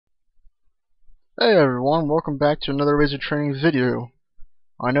Hey everyone, welcome back to another RazorTraining video.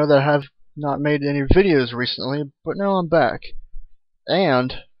 I know that I have not made any videos recently, but now I'm back.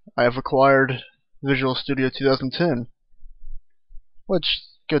 And I have acquired Visual Studio 2010.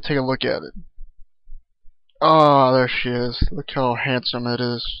 Let's go take a look at it. Ah, there she is. Look how handsome it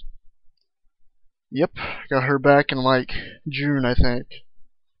is. Yep, got her back in like June, I think.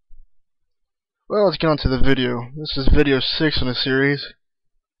 Well, let's get on to the video. This is video 6 in the series.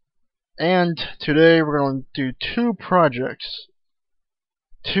 And today we're going to do two projects.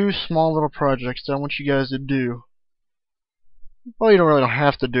 Two small little projects that I want you guys to do. Well, you don't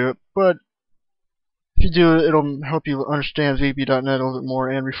have to do it, but if you do it, it'll help you understand VB.NET a little bit more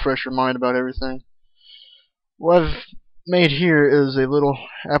and refresh your mind about everything. What I've made here is a little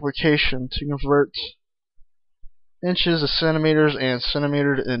application to convert inches to centimeters and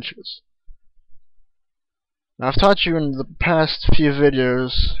centimeter to inches. Now, I've taught you in the past few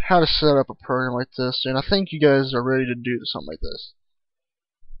videos how to set up a program like this, and I think you guys are ready to do something like this.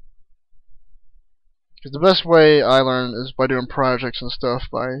 Because the best way I learn is by doing projects and stuff,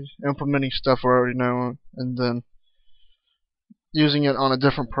 by implementing stuff I already know, and then using it on a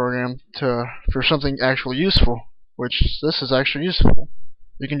different program for something actually useful, which this is actually useful.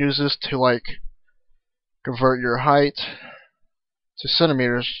 You can use this to like convert your height to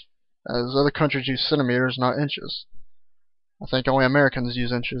centimeters, as other countries use centimeters, not inches. I think only Americans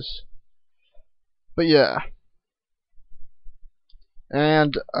use inches. But yeah.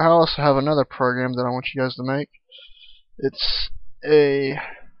 And I also have another program that I want you guys to make. It's a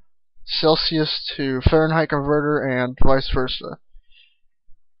Celsius to Fahrenheit converter and vice versa.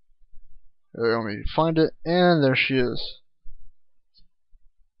 Let me find it, and there she is.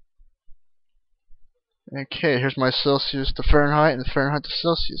 Okay, here's my Celsius to Fahrenheit and Fahrenheit to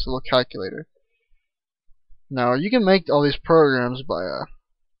Celsius, a little calculator. Now, you can make all these programs by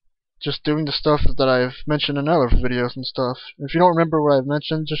just doing the stuff that I've mentioned in other videos and stuff. If you don't remember what I've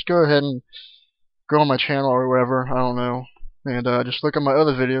mentioned, just go ahead and go on my channel or whatever, I don't know, and just look at my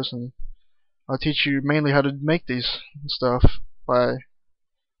other videos, and I'll teach you mainly how to make these stuff by...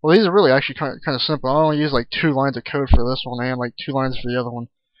 Well, these are really actually kind of simple. I only use like 2 lines of code for this one and like 2 lines for the other one.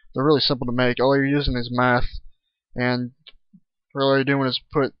 They're really simple to make. All you're using is math, and all you're doing is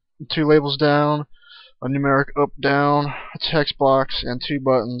put 2 labels down, a numeric up down, a text box, and 2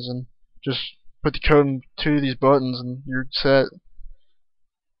 buttons, and just put the code into these buttons and you're set.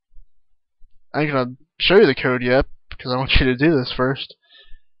 I ain't gonna show you the code yet because I want you to do this first,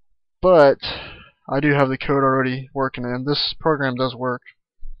 but I do have the code already working, and this program does work.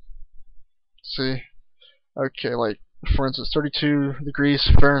 See? Okay, like for instance, 32 degrees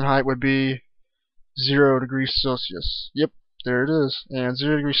Fahrenheit would be 0 degrees Celsius. Yep, there it is. And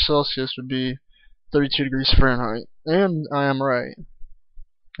 0 degrees Celsius would be 32 degrees Fahrenheit. And I am right.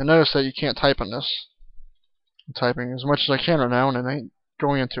 And notice that you can't type on this. I'm typing as much as I can right now, and it ain't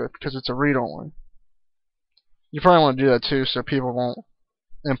going into it because it's a read-only. You probably want to do that too, so people won't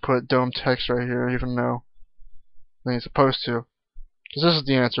input dumb text right here, even though they ain't supposed to. Because this is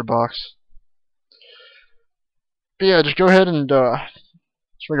the answer box. But yeah, just go ahead and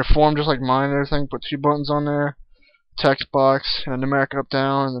just make a form just like mine and everything. Put 2 buttons on there, text box, and a numeric up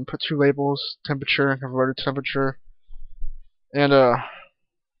down, and then put 2 labels, temperature and converted temperature. And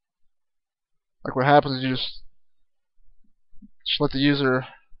like what happens is you just let the user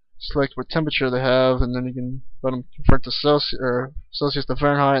select what temperature they have, and then you can let them convert to Celsius to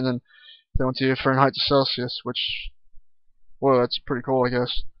Fahrenheit, and then if they want to Fahrenheit to Celsius, which, whoa, that's pretty cold, I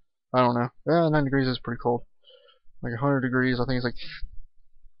guess. I don't know. Yeah, 9 degrees is pretty cold. Like 100 degrees, I think it's like,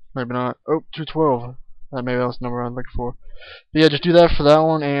 maybe not. Oh, 212. Maybe that was the number I'm looking for. But yeah, just do that for that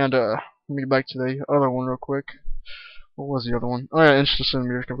one, and let me get back to the other one real quick. What was the other one? Oh yeah, inch to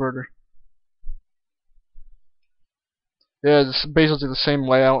centimeter converter. Yeah, it's basically the same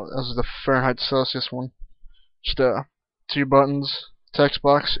layout as the Fahrenheit to Celsius one. Just 2 buttons, text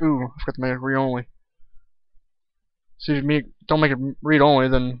box. Ooh, I forgot to make it read only. See, if you don't make it read only,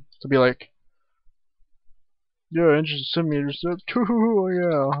 then it'll be like, yeah, inches and centimeters. Oh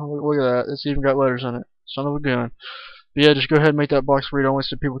yeah, look at that. It's even got letters in it. Son of a gun. But yeah, just go ahead and make that box read only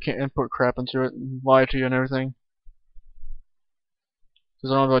so people can't input crap into it and lie to you and everything.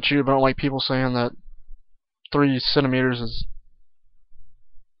 Because I don't know about you, but I don't like people saying that 3 centimeters is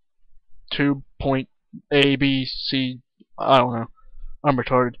 2.ABC. I don't know. I'm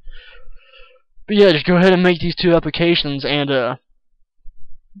retarded. But yeah, just go ahead and make these 2 applications and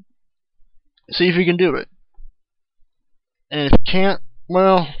see if you can do it. And if you can't,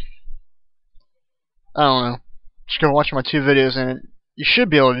 well, I don't know. Just go watch my 2 videos and you should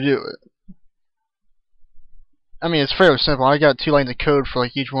be able to do it. I mean, it's fairly simple. I got 2 lines of code for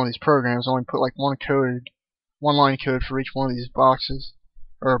like each one of these programs. I only put like one line code for each one of these boxes,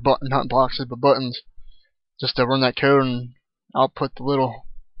 or not boxes, but buttons, just to run that code and output the little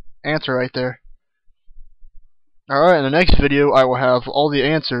answer right there. Alright, in the next video I will have all the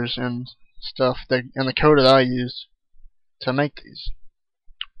answers and stuff and the code that I used to make these.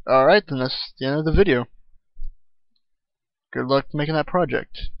 Alright, then that's the end of the video. Good luck making that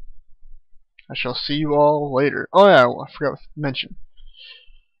project. I shall see you all later. Oh yeah, I forgot to mention.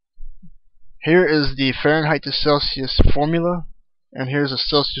 Here is the Fahrenheit to Celsius formula, and here's a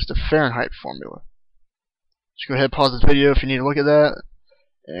Celsius to Fahrenheit formula. Just go ahead and pause this video if you need to look at that.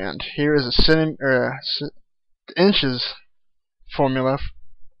 And here is a inches formula,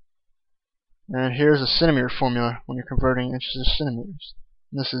 and here's a centimeter formula when you're converting inches to centimeters.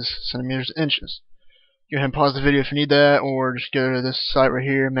 And this is centimeters to inches. Go ahead and pause the video if you need that, or just go to this site right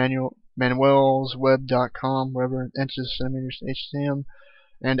here, manuelsweb.com, wherever, inches, centimeters to HCM,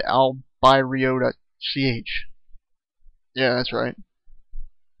 and albirio.ch. Yeah, that's right.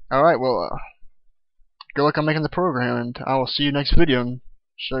 Alright, well, good luck on making the program, and I will see you next video and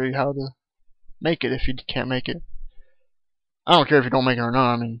show you how to make it if you can't make it. I don't care if you don't make it or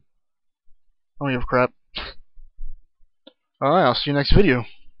not, I mean, I don't give a crap. Alright, I'll see you next video.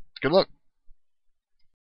 Good luck.